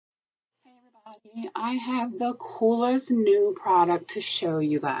I have the coolest new product to show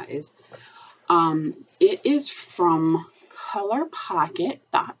you guys. It is from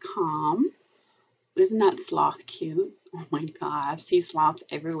Colorpockit.com. Isn't that sloth cute? Oh my god, I see sloths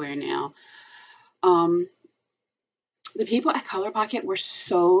everywhere now. Um, the people at Colorpockit were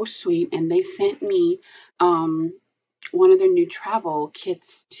so sweet, and they sent me one of their new travel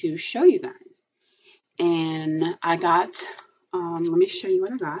kits to show you guys. And I got, let me show you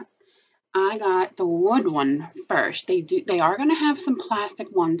what I got. I got the wood one first. They are going to have some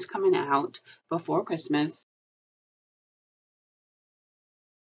plastic ones coming out before Christmas.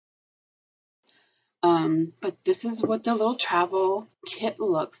 But this is what the little travel kit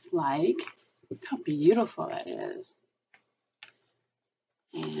looks like. Look how beautiful that is.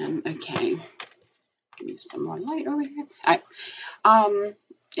 And okay, give me some more light over here. All right.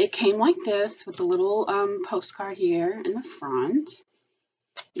 It came like this with a little postcard here in the front.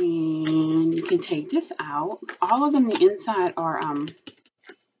 And you can take this out. All of them, the inside are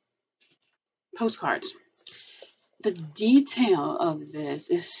postcards. The detail of this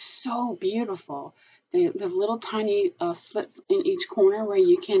is so beautiful. The little tiny slits in each corner where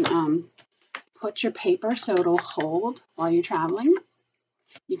you can put your paper so it'll hold while you're traveling.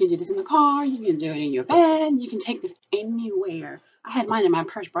 You can do this in the car. You can do it in your bed. You can take this anywhere. I had mine in my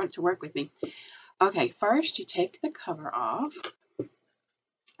purse, brought it to work with me. Okay, first you take the cover off.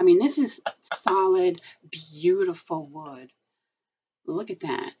 I mean, this is solid, beautiful wood. Look at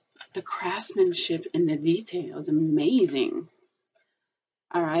that. The craftsmanship and the detail is amazing.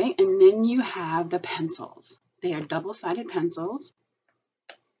 All right, and then you have the pencils. They are double-sided pencils.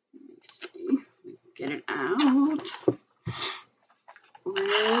 Let me see. Get it out.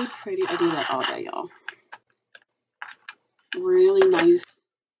 Really pretty. I do that all day, y'all. Really nice.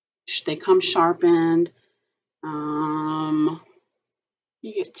 They come sharpened.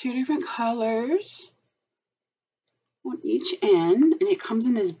 You get two different colors on each end, and it comes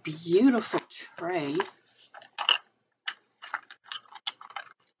in this beautiful tray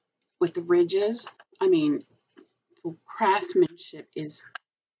with the ridges. I mean, the craftsmanship is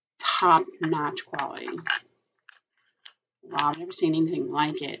top-notch quality. Wow, I've never seen anything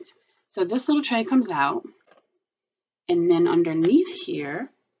like it. So this little tray comes out, and then underneath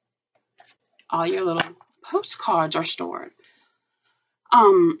here, all your little postcards are stored.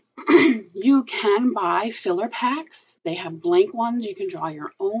 You can buy filler packs. They have blank ones. You can draw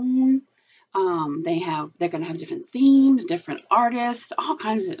your own. They're going to have different themes, different artists, all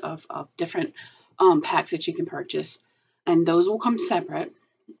kinds of different packs that you can purchase. And those will come separate.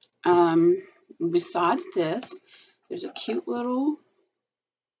 Besides this, there's a cute little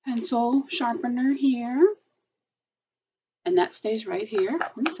pencil sharpener here. And that stays right here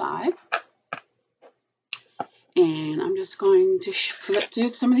on the side. And I'm just going to flip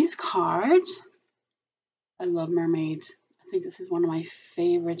through some of these cards. I love mermaids. I think this is one of my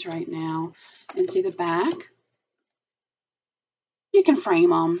favorites right now. And see the back? You can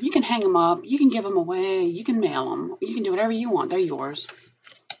frame them. You can hang them up. You can give them away. You can mail them. You can do whatever you want. They're yours.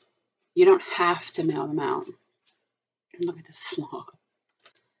 You don't have to mail them out. And look at this sloth.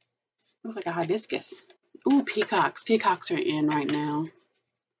 Looks like a hibiscus. Ooh, peacocks. Peacocks are in right now.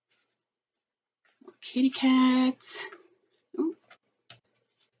 Kitty cats. Ooh.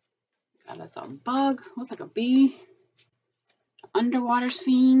 Got us a bug. Looks like a bee. Underwater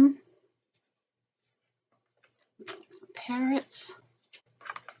scene. Some parrots.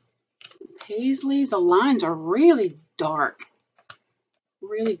 Some paisleys. The lines are really dark.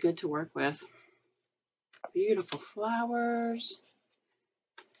 Really good to work with. Beautiful flowers.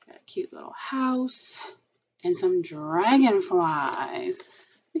 Got a cute little house. And some dragonflies.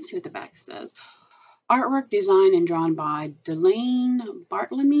 Let's see what the back says. Artwork designed and drawn by Delane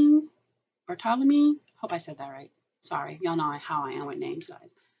Bartolome. Hope I said that right. Sorry, y'all know how I am with names,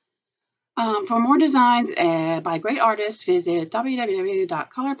 guys. For more designs by great artists, visit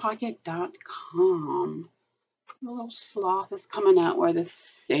www.colorpockit.com. The little sloth is coming out where the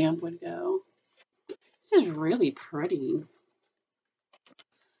stamp would go. This is really pretty.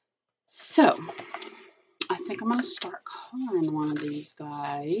 So, I think I'm going to start coloring one of these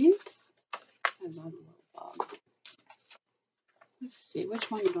guys. I love the little bug. Let's see,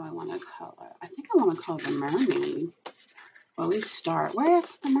 which one do I want to color? I think I want to color the mermaid. Well, at least start. Where's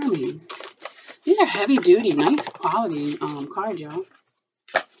the mermaid? These are heavy duty, nice quality cards, y'all.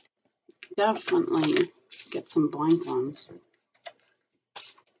 Definitely get some blank ones.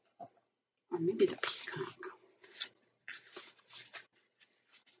 Or maybe the peacock.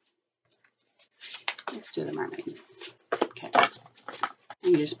 Let's do the mermaid. Okay.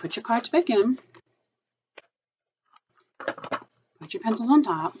 And you just put your cards back in. Put your pencils on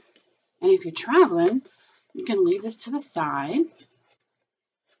top. And if you're traveling, you can leave this to the side.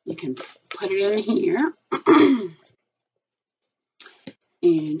 You can put it in here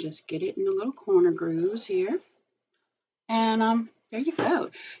and just get it in the little corner grooves here. And there you go.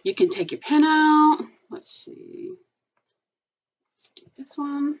 You can take your pen out. Let's see. Let's do this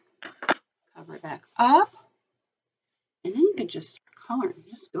one. Cover it back up. And then you can just color.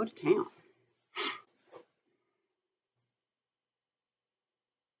 Just go to town.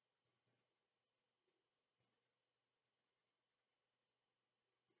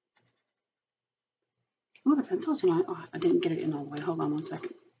 Oh, the pencil's not. Oh, I didn't get it in all the way. Hold on one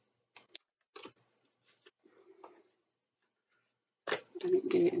second. I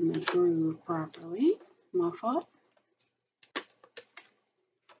didn't get it in the groove properly. My fault.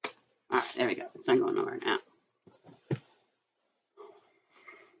 All right, there we go. It's not going nowhere now.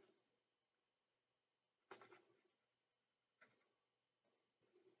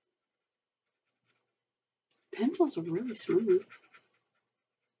 Pencils are really smooth.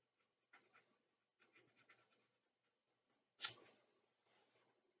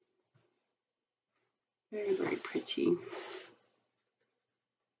 Very, very pretty.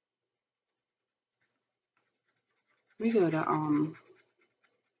 We go to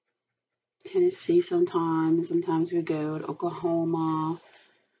Tennessee sometimes. Sometimes we go to Oklahoma,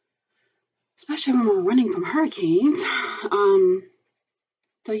 especially when we're running from hurricanes.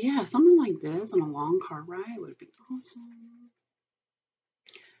 So yeah, something like this on a long car ride would be awesome.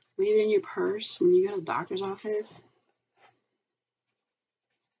 Leave it in your purse when you go to the doctor's office.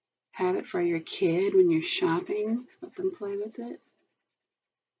 Have it for your kid when you're shopping. Let them play with it.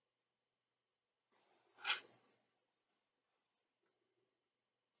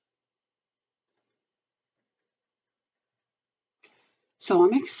 So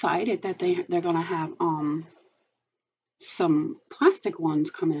I'm excited that they're gonna have some plastic ones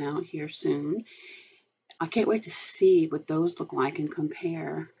coming out here soon. I can't wait to see what those look like and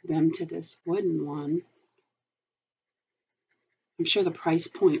compare them to this wooden one. I'm sure the price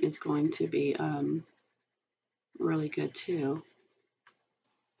point is going to be really good too.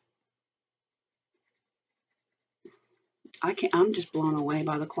 I'm just blown away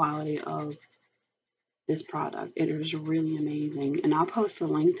by the quality of this product. It is really amazing. And I'll post a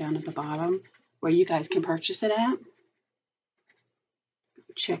link down at the bottom where you guys can purchase it at.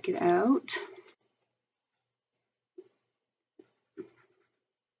 Check it out.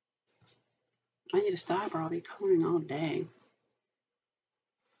 I need to stop or I'll be coloring all day.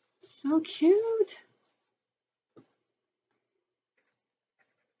 So cute.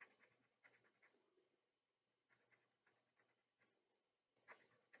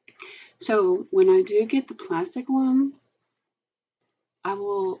 So when I do get the plastic one, I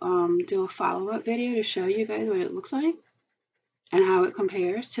will do a follow-up video to show you guys what it looks like and how it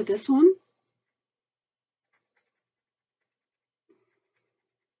compares to this one.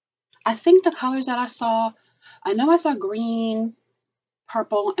 I think the colors that I know I saw green,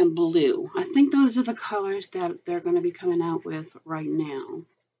 purple, and blue. I think those are the colors that they're going to be coming out with right now.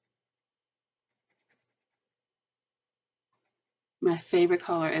 My favorite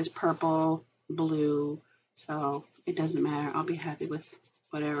color is purple, blue, so it doesn't matter. I'll be happy with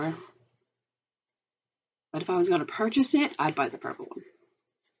whatever. But if I was going to purchase it, I'd buy the purple one.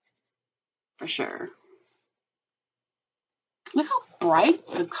 For sure. Look how bright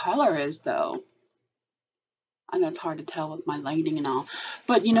the color is, though. I know it's hard to tell with my lighting and all.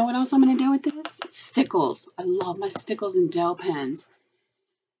 But you know what else I'm going to do with this? Stickles. I love my stickles and gel pens.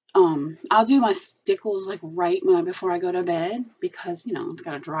 I'll do my stickles like right before I go to bed because, you know, it's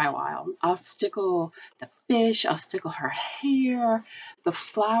got to dry a while. I'll stickle the fish. I'll stickle her hair, the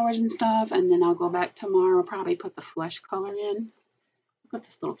flowers and stuff. And then I'll go back tomorrow, probably put the flesh color in. Look at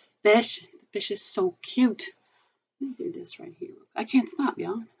this little fish. The fish is so cute. Let me do this right here. I can't stop,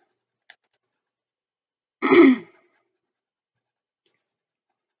 y'all.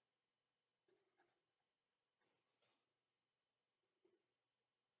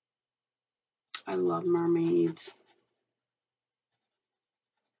 I love mermaids.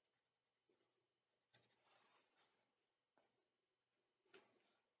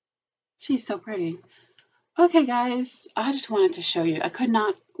 She's so pretty. Okay, guys, I just wanted to show you. I could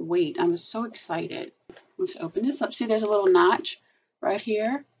not wait. I was so excited. Let's open this up. See, there's a little notch right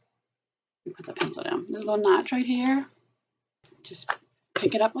here. Let me put the pencil down. There's a little notch right here. Just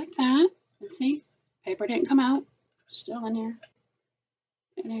pick it up like that. And see, paper didn't come out. Still in there.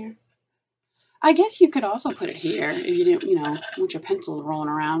 In there. I guess you could also put it here if you didn't, you know, want your pencil rolling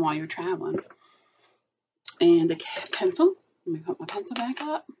around while you're traveling. And the pencil. Let me put my pencil back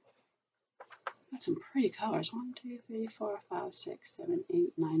up. Got some pretty colors. 1, 2, 3, 4, 5, 6, 7,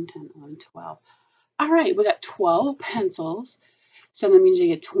 8, 9, 10, 11, 12. All right, we got 12 pencils. So that means you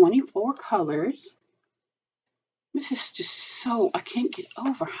get 24 colors. This is just so, I can't get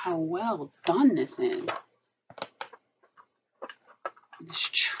over how well done this is. This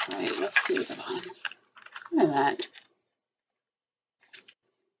tray, let's see the bottom. Look at that.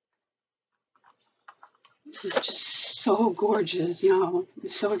 This is just so gorgeous, y'all. I'm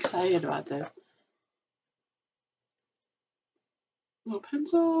so excited about this. Little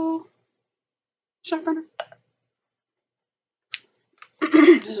pencil, sharpener.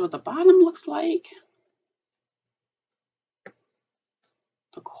 This is what the bottom looks like.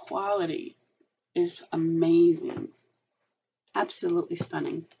 The quality is amazing. Absolutely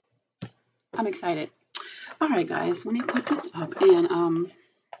stunning. I'm excited. All right, guys, let me put this up. And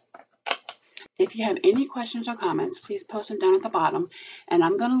if you have any questions or comments, please post them down at the bottom. And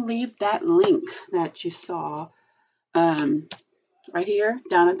I'm going to leave that link that you saw right here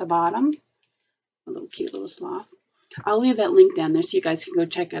down at the bottom. A little cute little sloth. I'll leave that link down there so you guys can go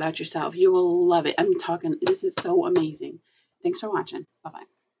check it out yourself. You will love it. I'm talking, this is so amazing. Thanks for watching. Bye-bye.